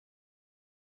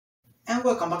And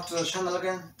welcome back to the channel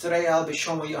again. Today I'll be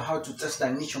showing you how to test the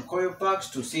ignition coil packs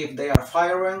to see if they are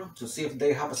firing, to see if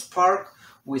they have a spark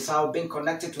without being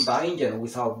connected to the engine,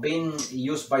 without being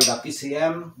used by the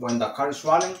PCM when the car is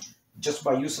running, just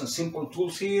by using simple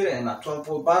tools here and a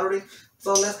 12-volt battery.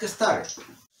 So let's get started.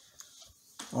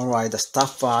 Alright, the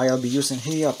stuff I'll be using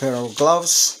here, a pair of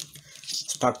gloves,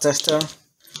 spark tester,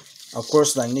 of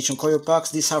course the ignition coil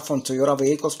packs. These are from Toyota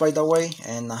vehicles, by the way,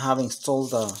 and I have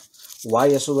installed the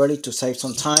wires already to save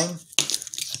some time.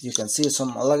 You can see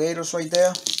some alligators right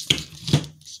there.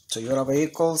 Toyota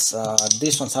vehicles.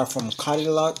 These ones are from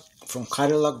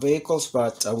Cadillac vehicles,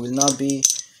 but I will not be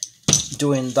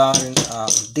doing that in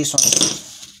this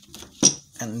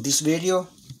one. In this video,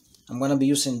 I'm gonna be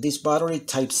using this battery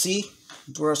Type C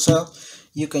Duracell.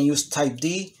 You can use Type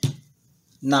D.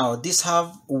 Now these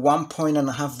have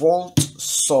 1.5 volt,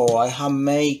 so I have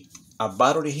made a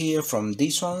battery here from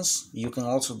these ones. You can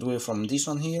also do it from this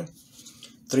one here.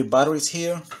 3 batteries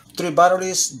here. 3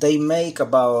 batteries, they make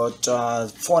about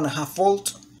 4.5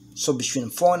 volt. So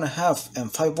between 4.5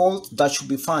 and 5 volt, that should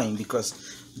be fine, because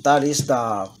that is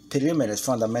the perimeter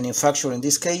from the manufacturer in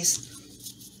this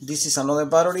case. This is another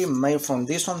battery made from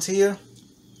these ones here.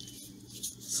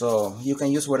 So you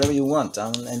can use whatever you want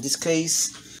in this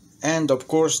case. And of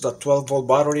course the 12-volt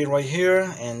battery right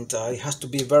here, and it has to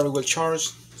be very well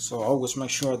charged. So always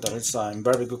make sure that it's in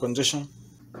very good condition.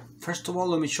 First of all,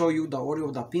 let me show you the order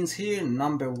of the pins here.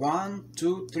 Number 1,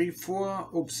 2, 3, 4.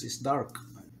 Oops, it's dark.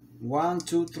 1,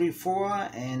 2, 3, 4,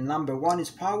 and number 1 is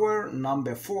power.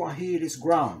 Number 4 here is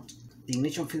ground. The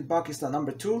ignition feedback is the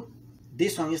number 2.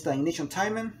 This one is the ignition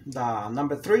timing, the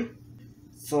number 3.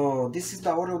 So this is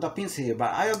the order of the pins here,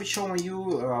 but I'll be showing you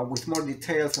with more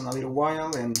details in a little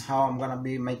while and how I'm gonna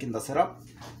be making the setup.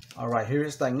 Alright, here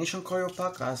is the ignition coil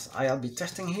pack as I'll be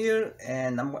testing here,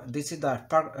 and this is the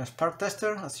spark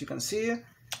tester. As you can see,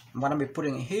 I'm gonna be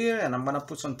putting it here, and I'm gonna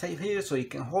put some tape here so you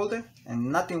can hold it,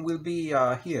 and nothing will be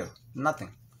here,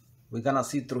 nothing. We're gonna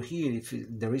see through here if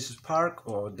there is a spark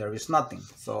or there is nothing.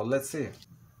 So let's see.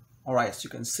 Alright, as you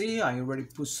can see, I already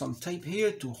put some tape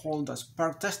here to hold the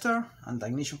spark tester and the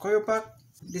ignition coil pack.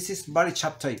 This is body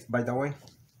chap tape, by the way.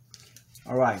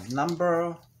 Alright,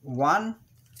 number 1,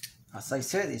 as I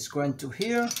said, it's going to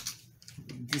here.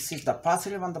 This is the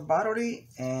positive on the battery,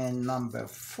 and number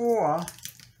 4,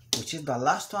 which is the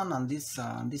last one on this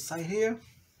side here,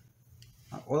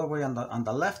 all the way on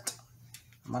the left.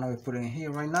 I'm gonna be putting it here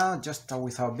right now, just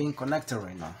without being connected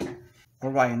right now.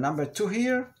 Alright, number 2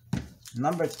 here.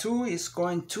 Number 2 is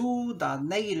going to the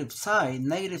negative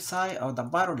side of the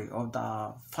battery, of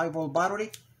the 5-volt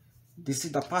battery. This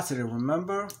is the positive,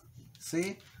 remember?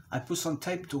 See, I put some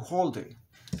tape to hold it,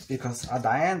 because at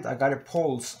the end I got a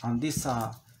pulse on this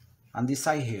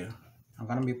side here. I'm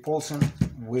gonna be pulsing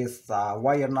with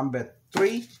wire number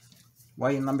 3,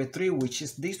 which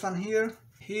is this one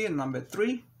here, number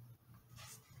 3,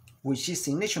 which is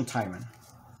ignition timing.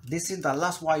 This is the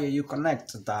last wire you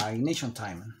connect, the ignition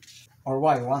timing.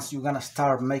 Alright, once you're gonna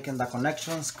start making the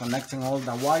connections, connecting all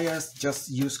the wires,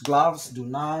 just use gloves. Do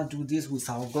not do this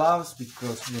without gloves,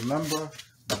 because remember,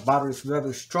 the battery is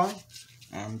very strong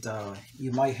and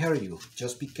it might hurt you.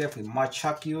 Just be careful, it might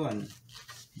shock you, and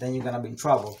then you're gonna be in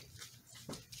trouble.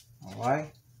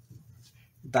 Alright,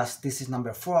 this is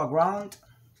number 4, ground.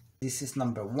 This is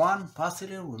number 1,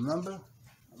 positive, remember.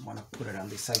 I'm gonna put it on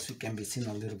this side so it can be seen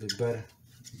a little bit better.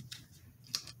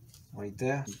 Right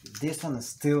there. This one is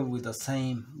still with the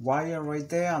same wire right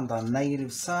there on the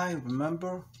negative side,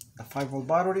 remember, the 5-volt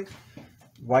battery.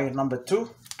 Wire number 2,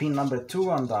 pin number 2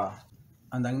 on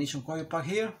the ignition coil pack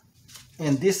here.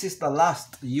 And this is the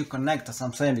last you connect, as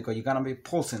I'm saying, because you're gonna be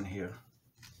pulsing here.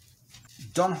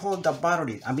 Don't hold the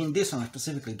battery, I mean this one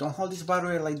specifically, don't hold this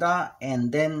battery like that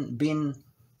and then being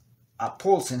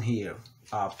pulsing here,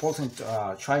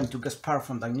 trying to get spark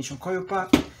from the ignition coil pack,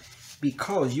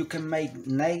 because you can make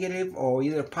negative or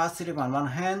either positive on one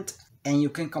hand and you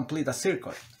can complete a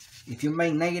circuit. If you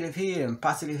make negative here and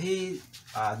positive here,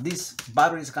 this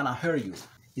battery is gonna hurt you.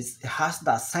 It has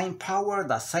the same power,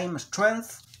 the same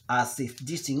strength as if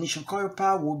this ignition coil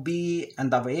pack would be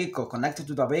in the vehicle, connected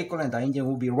to the vehicle, and the engine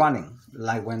will be running,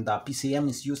 like when the PCM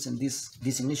is using this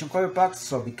ignition coil pack.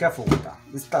 So be careful with that.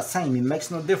 It's the same, it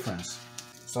makes no difference.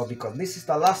 So because this is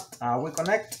the last we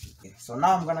connect, so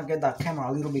now I'm gonna get that camera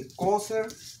a little bit closer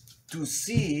to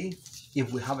see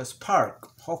if we have a spark.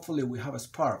 Hopefully we have a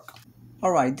spark.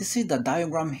 Alright, this is the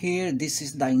diagram here. This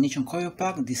is the ignition coil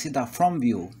pack. This is the front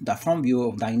view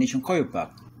of the ignition coil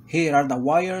pack. Here are the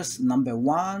wires number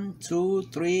 1, 2,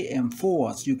 3, and 4.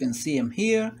 As you can see them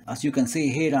here. As you can see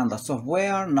here on the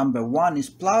software, number 1 is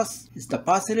plus, is the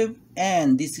positive,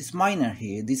 and this is minus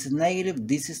here. This is negative,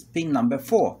 this is pin number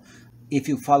 4. If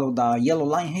you follow the yellow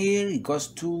line here, it goes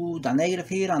to the negative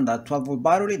here on the 12-volt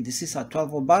battery. This is a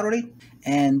 12-volt battery,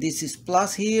 and this is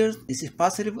plus here, this is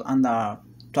positive on the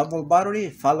 12-volt battery.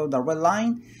 Follow the red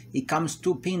line, it comes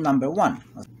to pin number 1.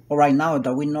 Alright, now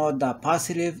that we know the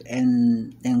positive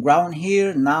and ground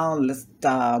here, now let's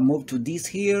move to this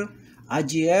here,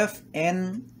 IGF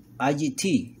and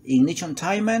IGT, ignition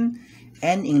timing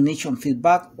and ignition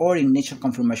feedback or ignition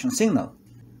confirmation signal.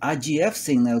 IGF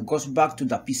signal goes back to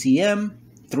the PCM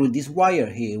through this wire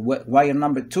here, wire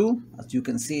number 2, as you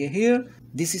can see here.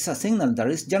 This is a signal that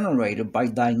is generated by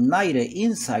the igniter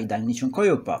inside the ignition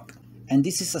coil pack. And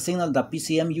this is a signal that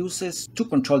PCM uses to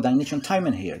control the ignition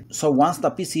timing here. So once the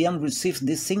PCM receives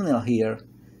this signal here,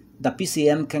 the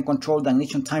PCM can control the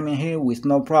ignition timing here with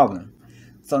no problem.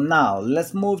 So now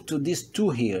let's move to these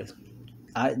two here.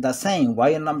 The same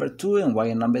wire number 2 and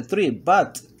wire number 3,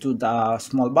 but to the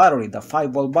small battery, the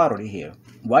 5-volt battery here.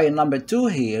 Wire number 2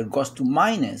 here goes to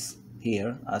minus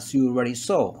here, as you already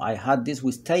saw. I had this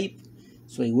with tape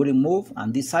so it wouldn't move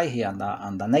on this side here,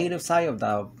 on the negative side of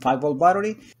the 5-volt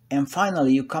battery. And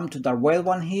finally you come to the red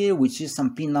one here, which is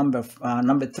on pin number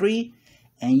 3,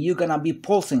 and you're gonna be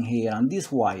pulsing here on this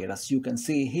wire. As you can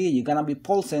see here, you're gonna be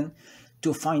pulsing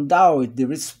to find out if there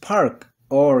is spark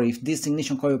or if this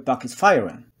ignition coil pack is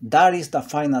firing. That is the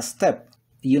final step.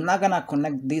 You're not gonna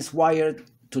connect this wire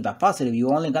to the positive,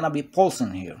 you're only gonna be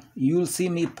pulsing here. You'll see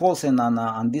me pulsing on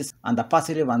the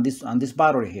positive on this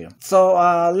battery here.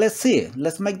 So let's see,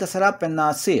 let's make the setup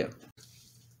and see it.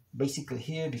 Basically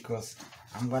here, because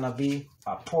I'm gonna be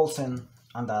pulsing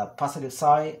on the positive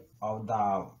side of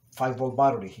the 5-volt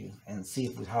battery here and see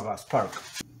if we have a spark.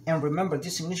 And remember,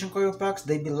 these ignition coil packs,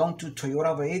 they belong to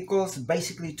Toyota vehicles.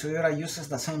 Basically Toyota uses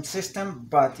the same system,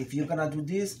 but if you're gonna do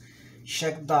this,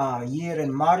 check the year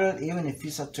and model. Even if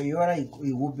it's a Toyota,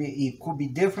 it could be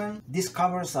different. This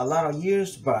covers a lot of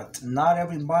years, but not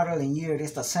every model and year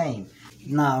is the same.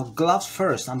 Now gloves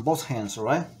first on both hands,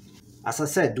 alright? As I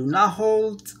said, do not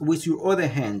hold with your other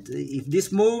hand. If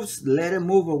this moves, let it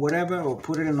move or whatever, or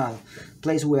put it in a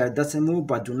place where it doesn't move,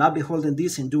 but do not be holding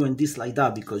this and doing this like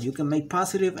that, because you can make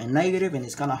positive and negative and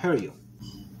it's gonna hurt you.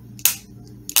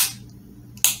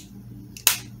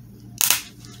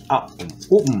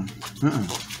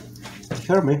 It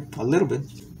hurt me a little bit.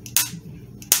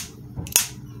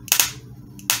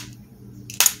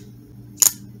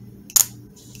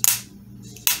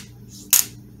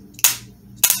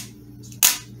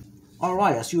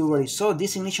 Alright, as you already saw,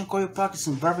 this ignition coil pack is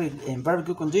in very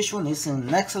good condition. It's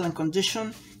in excellent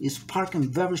condition. It's parking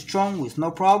very strong with no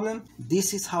problem.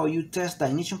 This is how you test the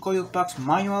ignition coil packs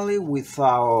manually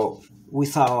without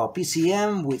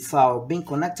PCM, without being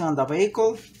connected on the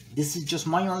vehicle. This is just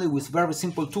manually with very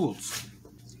simple tools.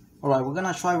 Alright, we're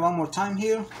gonna try one more time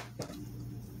here.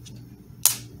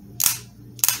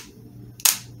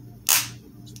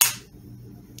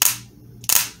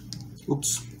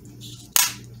 Oops.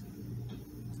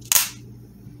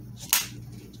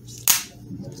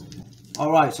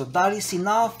 Alright, so that is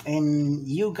enough, and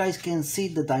you guys can see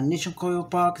that the ignition coil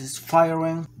pack is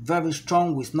firing very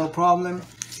strong with no problem.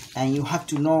 And you have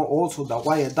to know also the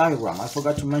wire diagram. I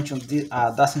forgot to mention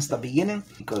that since the beginning,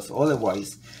 because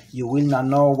otherwise you will not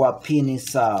know what pin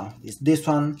is this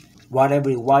one, what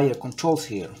every wire controls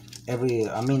here,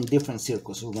 different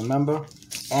circuits, remember.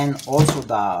 And also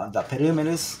the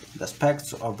perimeters, the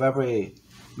specs of every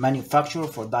manufacturer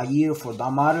for that year, for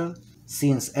that model,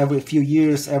 since every few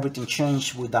years everything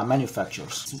changed with the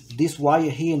manufacturers. This wire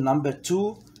here, number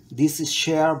 2, this is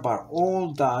shared by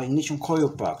all the ignition coil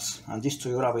packs on these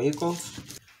Toyota vehicles.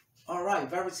 Alright,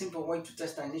 very simple way to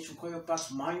test the ignition coil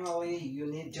packs manually. You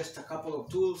need just a couple of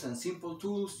tools and simple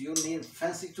tools. You don't need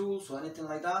fancy tools or anything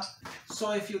like that.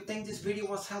 So if you think this video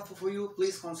was helpful for you,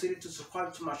 please consider to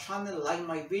subscribe to my channel, like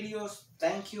my videos.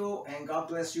 Thank you, and God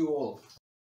bless you all.